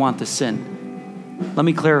saying we don't want the sin. Let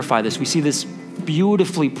me clarify this. We see this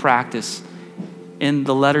beautifully practiced in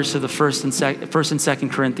the letters to the first and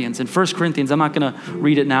second Corinthians. In 1 Corinthians, I'm not going to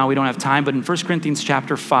read it now, we don't have time, but in 1 Corinthians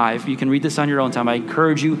chapter 5, you can read this on your own time. I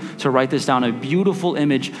encourage you to write this down, a beautiful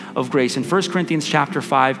image of grace. In 1 Corinthians chapter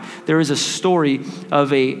 5, there is a story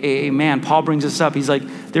of a man. Paul brings this up. He's like,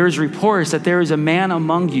 there is reports that there is a man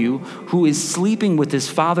among you who is sleeping with his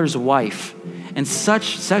father's wife. And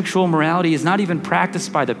such sexual morality is not even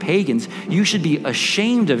practiced by the pagans. You should be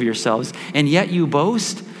ashamed of yourselves, and yet you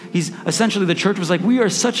boast. The church was like, we are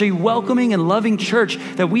such a welcoming and loving church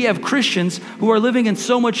that we have Christians who are living in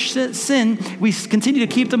so much sin. We continue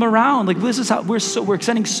to keep them around. Like, this is how we're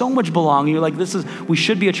extending so much belonging. You're like, we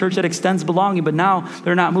should be a church that extends belonging, but now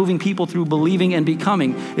they're not moving people through believing and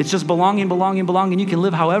becoming. It's just belonging. You can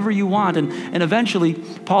live however you want. And eventually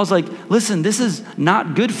Paul's like, listen, this is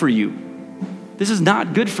not good for you. This is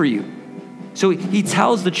not good for you. So he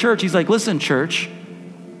tells the church, he's like, listen, church,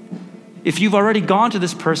 if you've already gone to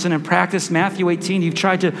this person and practiced Matthew 18, you've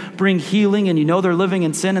tried to bring healing and you know they're living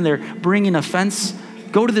in sin and they're bringing offense,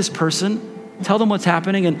 go to this person, tell them what's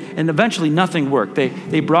happening, and eventually nothing worked.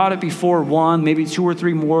 They brought it before one, maybe two or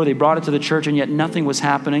three more. They brought it to the church and yet nothing was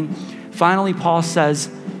happening. Finally, Paul says,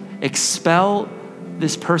 expel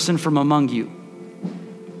this person from among you.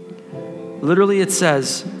 Literally it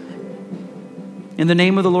says, in the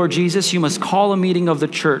name of the Lord Jesus, you must call a meeting of the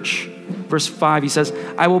church. verse 5, he says,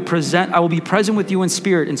 I will be present with you in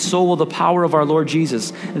spirit, and so will the power of our Lord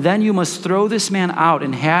Jesus. Then you must throw this man out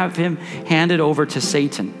and have him handed over to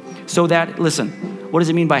Satan. So that, listen, what does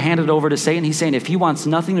it mean by handed over to Satan? He's saying if he wants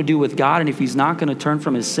nothing to do with God and if he's not going to turn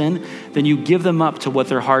from his sin, then you give them up to what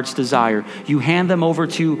their hearts desire. You hand them over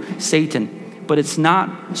to Satan. But it's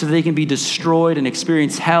not so that they can be destroyed and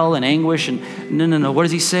experience hell and anguish. And no. What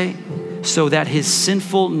does he say? So that his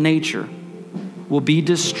sinful nature will be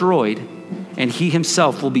destroyed and he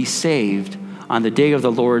himself will be saved on the day of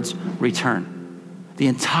the Lord's return. The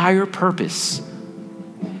entire purpose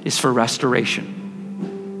is for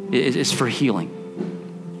restoration. It is for healing.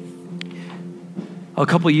 A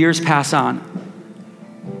couple years pass on,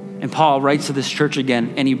 and Paul writes to this church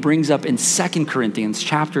again, and he brings up in 2 Corinthians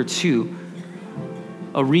chapter 2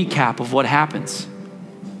 a recap of what happens.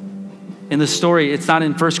 In the story, it's not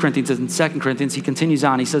in 1 Corinthians, it's in 2 Corinthians. He continues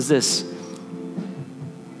on, he says this,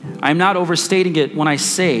 I'm not overstating it when I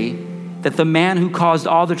say that the man who caused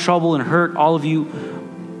all the trouble and hurt all of you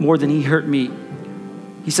more than he hurt me,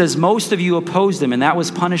 he says, most of you opposed him, and that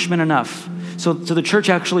was punishment enough. So the church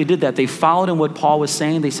actually did that. They followed in what Paul was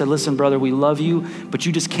saying. They said, listen, brother, we love you, but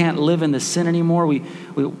you just can't live in the sin anymore. We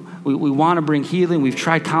want to bring healing. We've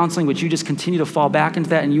tried counseling, but you just continue to fall back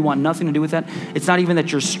into that and you want nothing to do with that. It's not even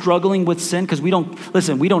that you're struggling with sin, because we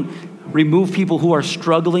don't remove people who are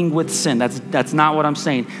struggling with sin. That's not what I'm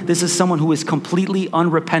saying. This is someone who is completely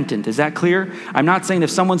unrepentant. Is that clear? I'm not saying if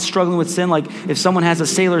someone's struggling with sin, like if someone has a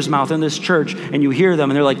sailor's mouth in this church and you hear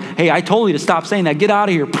them and they're like, hey, I told you to stop saying that. Get out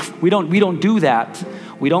of here. We don't do that.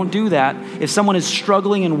 We don't do that. If someone is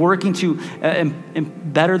struggling and working to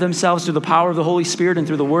better themselves through the power of the Holy Spirit and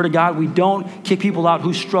through the Word of God, we don't kick people out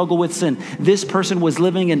who struggle with sin. This person was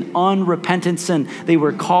living in unrepentant sin. They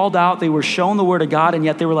were called out. They were shown the Word of God, and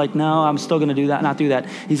yet they were like, no, I'm still going to do that, not do that.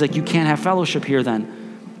 He's like, you can't have fellowship here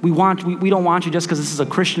then. We don't want you just because this is a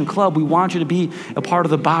Christian club. We want you to be a part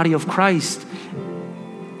of the body of Christ.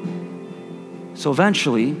 So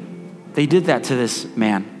eventually, they did that to this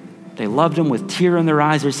man. They loved him with tear in their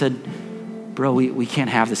eyes. They said, bro, we can't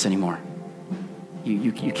have this anymore.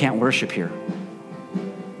 You can't worship here.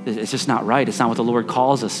 It's just not right. It's not what the Lord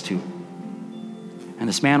calls us to. And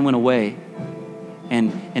this man went away,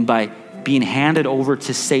 and by being handed over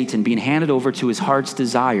to Satan, being handed over to his heart's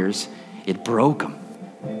desires, it broke him.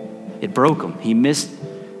 It broke him. He missed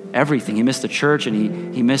everything. He missed the church,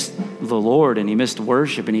 and he missed the Lord, and he missed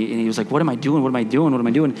worship, and he was like, what am I doing? What am I doing? What am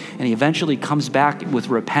I doing? And he eventually comes back with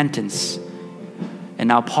repentance. And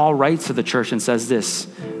now Paul writes to the church and says this,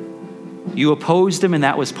 you opposed him, and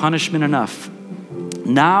that was punishment enough.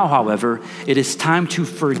 Now, however, it is time to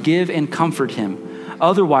forgive and comfort him.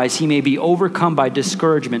 Otherwise, he may be overcome by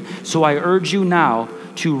discouragement. So I urge you now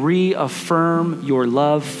to reaffirm your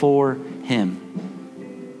love for him.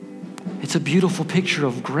 It's a beautiful picture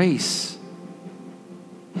of grace.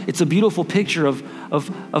 It's a beautiful picture of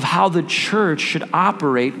how the church should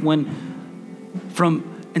operate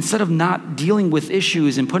instead of not dealing with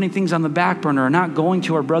issues and putting things on the back burner or not going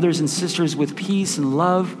to our brothers and sisters with peace and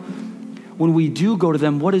love. When we do go to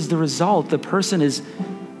them, what is the result? The person is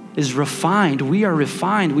refined. We are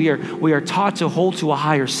refined. We are taught to hold to a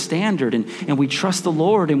higher standard, and we trust the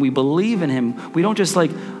Lord and we believe in him. We don't just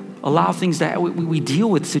allow things we deal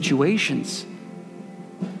with situations.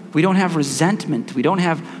 We don't have resentment. We don't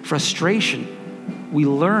have frustration. We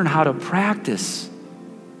learn how to practice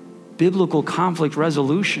biblical conflict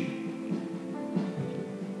resolution.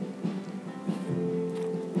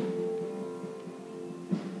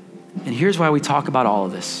 And here's why we talk about all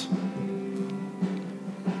of this.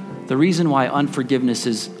 The reason why unforgiveness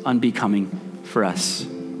is unbecoming for us.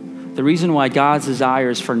 The reason why God's desire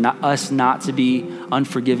is for us not to be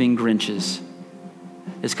unforgiving Grinches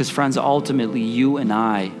is because, friends, ultimately you and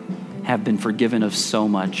I have been forgiven of so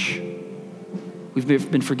much. We've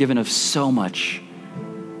been forgiven of so much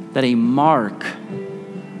that a mark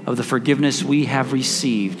of the forgiveness we have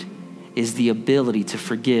received is the ability to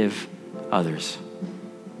forgive others.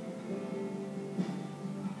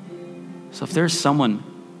 So if there's someone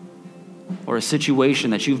or a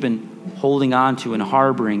situation that you've been holding on to and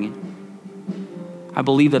harboring, I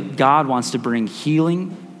believe that God wants to bring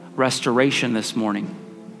healing, restoration this morning.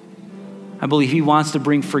 I believe he wants to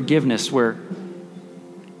bring forgiveness where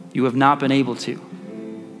you have not been able to.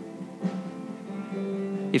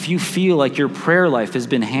 If you feel like your prayer life has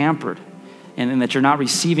been hampered and that you're not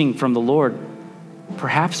receiving from the Lord,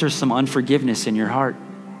 perhaps there's some unforgiveness in your heart.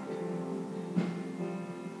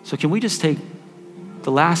 So can we just take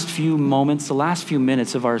the last few moments, the last few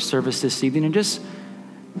minutes of our service this evening and just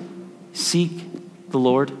seek the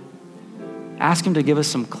Lord? Ask him to give us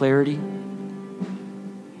some clarity.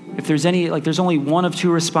 if there's any, like there's only one of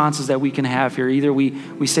two responses that we can have here. Either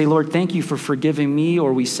we say, Lord, thank you for forgiving me,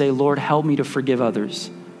 or we say, Lord, help me to forgive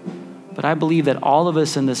others. But I believe that all of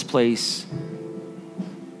us in this place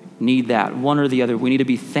need that, one or the other. We need to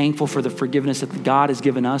be thankful for the forgiveness that God has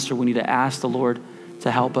given us, or we need to ask the Lord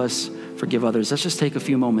to help us forgive others. Let's just take a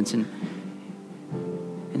few moments and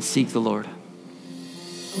seek the Lord.